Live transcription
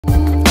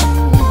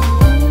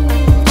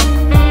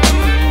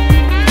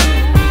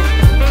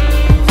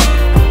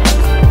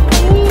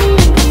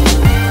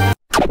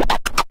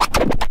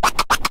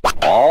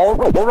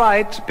All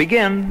right,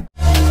 begin.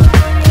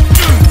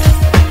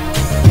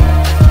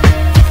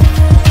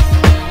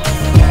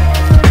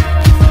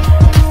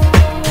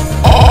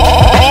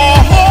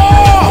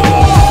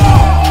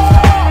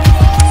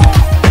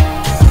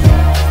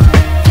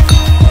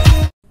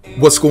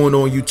 What's going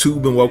on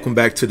YouTube, and welcome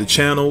back to the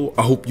channel.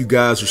 I hope you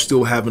guys are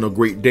still having a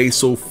great day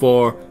so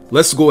far.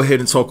 Let's go ahead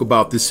and talk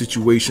about this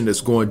situation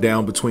that's going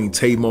down between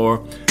Tamar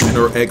and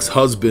her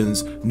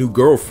ex-husband's new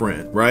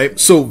girlfriend, right?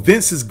 So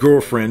Vince's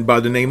girlfriend by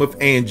the name of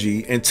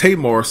Angie and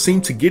Tamar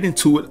seem to get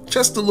into it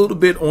just a little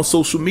bit on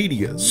social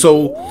media.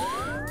 So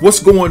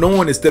what's going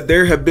on is that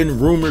there have been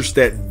rumors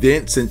that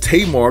Vince and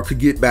Tamar could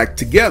get back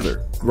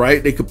together,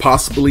 right? They could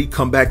possibly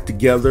come back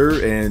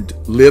together and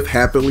live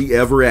happily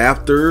ever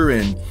after,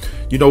 and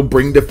you know,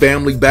 bring the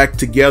family back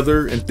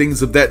together and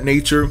things of that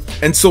nature.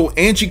 And so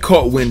Angie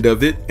caught wind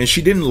of it and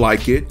she didn't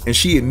like it, and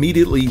she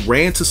immediately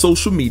ran to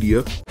social media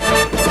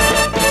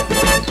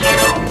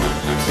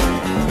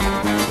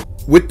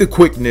with the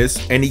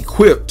quickness and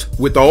equipped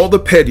with all the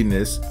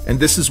pettiness, and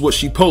this is what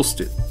she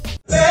posted.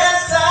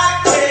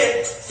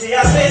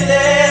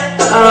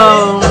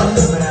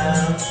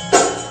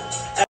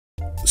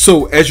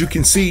 So as you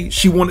can see,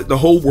 she wanted the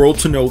whole world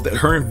to know that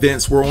her and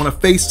Vince were on a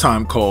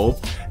FaceTime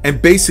call,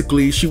 and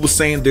basically she was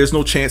saying there's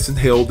no chance in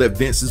hell that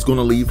Vince is going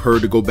to leave her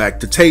to go back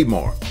to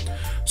Tamar.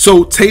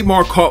 So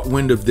Tamar caught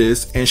wind of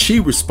this and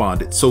she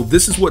responded. So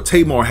this is what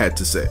Tamar had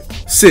to say.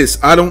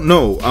 Sis, I don't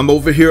know. I'm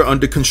over here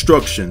under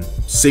construction,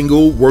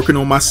 single, working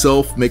on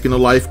myself, making a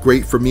life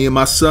great for me and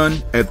my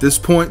son. At this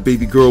point,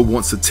 baby girl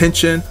wants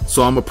attention,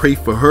 so I'm gonna pray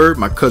for her,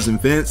 my cousin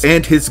Vince,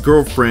 and his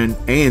girlfriend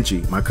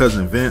Angie. My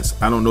cousin Vince,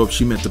 I don't know if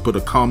she meant to put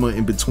a comma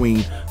in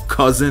between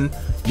cousin,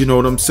 you know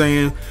what I'm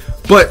saying?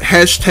 But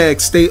hashtag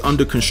stay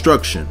under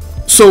construction.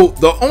 So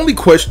the only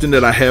question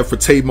that I have for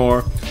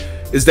Tamar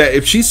is that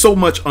if she's so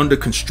much under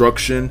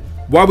construction,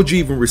 why would you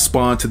even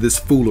respond to this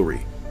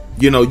foolery?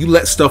 You know, you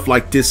let stuff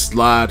like this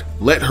slide,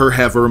 let her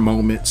have her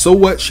moment. So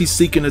what? She's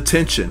seeking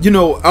attention. You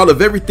know, out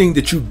of everything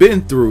that you've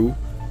been through,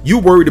 you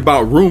worried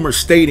about rumors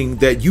stating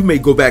that you may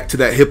go back to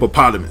that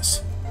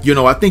hippopotamus. You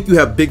know, I think you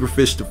have bigger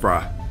fish to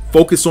fry.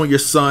 Focus on your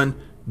son,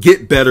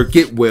 get better,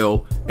 get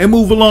well, and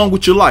move along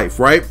with your life,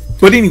 right?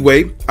 But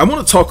anyway, I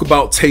want to talk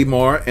about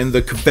Tamar and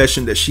the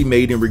confession that she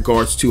made in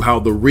regards to how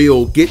the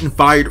real getting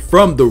fired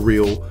from the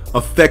real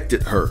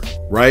affected her,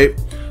 right?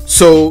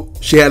 So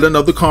she had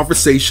another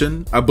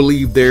conversation. I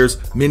believe there's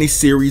many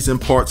series and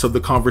parts of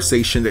the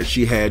conversation that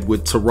she had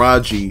with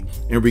Taraji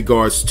in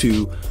regards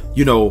to,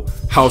 you know,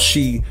 how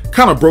she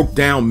kind of broke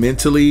down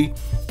mentally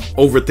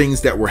over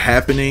things that were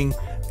happening.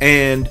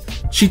 And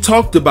she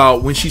talked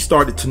about when she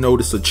started to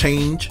notice a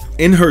change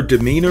in her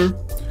demeanor,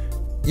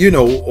 you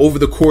know, over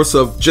the course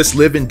of just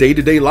living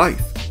day-to-day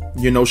life.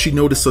 You know, she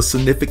noticed a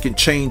significant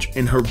change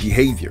in her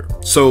behavior.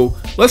 So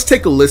let's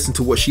take a listen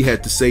to what she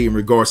had to say in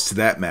regards to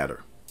that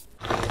matter.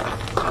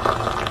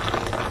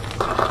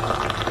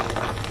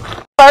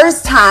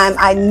 First time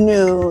I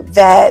knew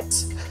that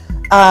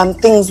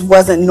things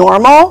wasn't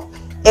normal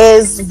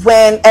is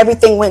when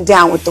everything went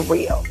down with the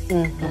real.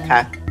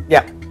 Okay.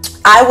 Yeah.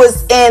 I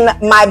was in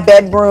my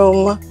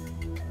bedroom.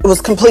 It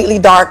was completely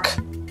dark.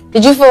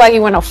 Did you feel like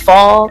you were in a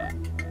fog?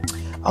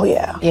 Oh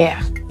yeah.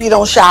 Yeah. You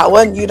don't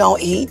shower, you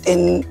don't eat,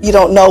 and you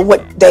don't know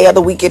what day of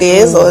the week it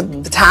is or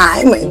the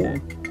time,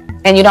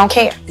 And you don't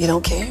care. you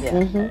don't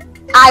care.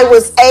 I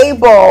was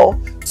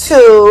able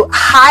to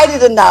hide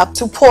it enough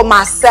to pull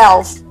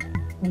myself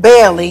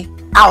barely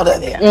out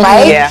of it,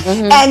 right? Yeah.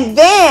 And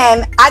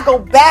then I go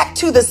back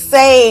to the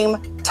same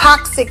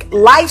toxic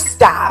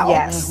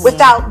lifestyle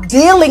without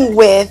dealing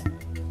with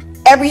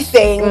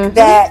everything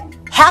that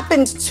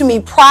happened to me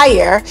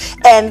prior,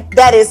 and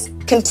that is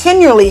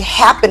continually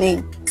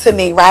happening to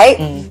me, right?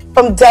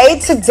 From day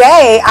to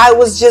day, I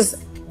was just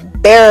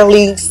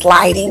barely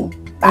sliding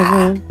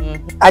by.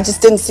 I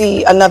just didn't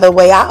see another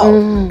way out.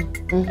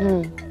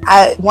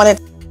 I wanted.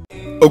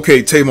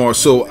 Okay, Tamar,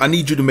 so I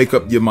need you to make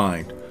up your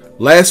mind.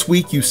 Last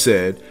week you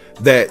said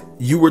that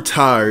you were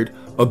tired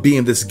of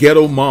being this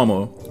ghetto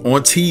mama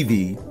on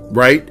TV,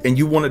 right? And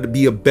you wanted to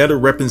be a better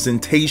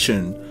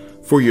representation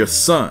for your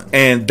son.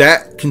 And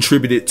that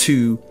contributed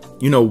to,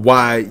 you know,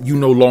 why you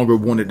no longer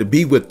wanted to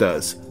be with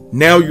us.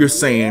 Now you're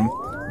saying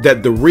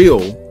that the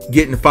real,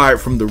 getting fired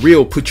from the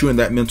real, put you in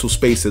that mental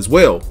space as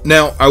well.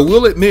 Now, I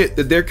will admit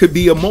that there could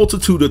be a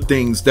multitude of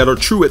things that are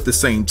true at the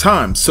same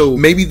time. So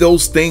maybe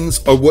those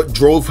things are what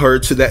drove her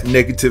to that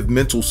negative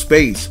mental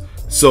space.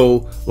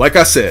 So, like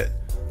I said,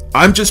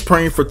 I'm just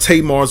praying for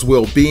Tamar's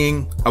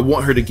well-being. I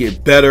want her to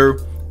get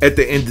better. At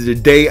the end of the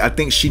day, I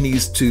think she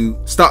needs to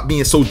stop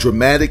being so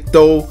dramatic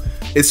though.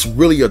 It's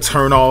really a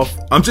turn off.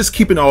 I'm just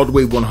keeping it all the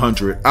way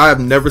 100. I have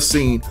never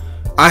seen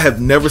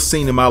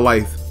in my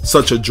life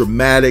such a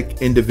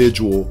dramatic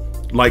individual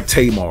like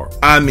Tamar.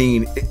 I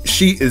mean,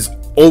 she is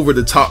over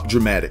the top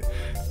dramatic,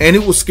 and it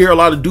will scare a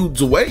lot of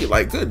dudes away.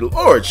 Like, good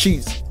Lord,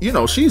 she's, you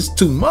know, she's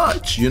too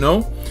much, you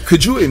know?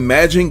 Could you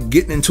imagine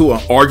getting into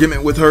an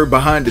argument with her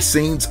behind the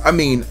scenes? I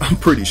mean, I'm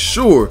pretty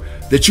sure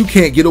that you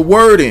can't get a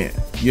word in,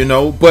 you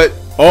know? But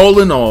all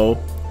in all,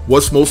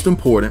 what's most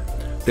important,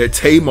 that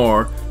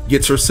Tamar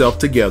gets herself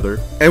together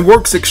and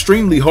works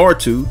extremely hard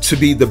to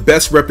be the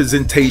best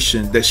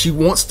representation that she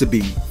wants to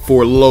be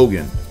for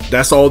Logan.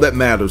 That's all that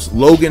matters.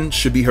 Logan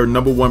should be her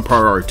 #1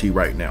 priority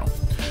right now.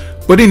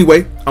 But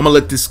anyway, I'm gonna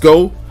let this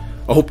go.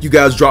 I hope you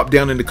guys drop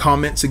down in the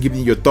comments and give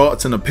me your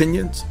thoughts and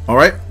opinions. All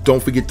right,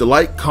 don't forget to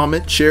like,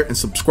 comment, share, and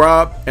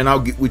subscribe, and I'll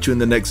get with you in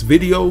the next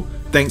video.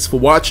 Thanks for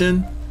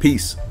watching.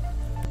 Peace.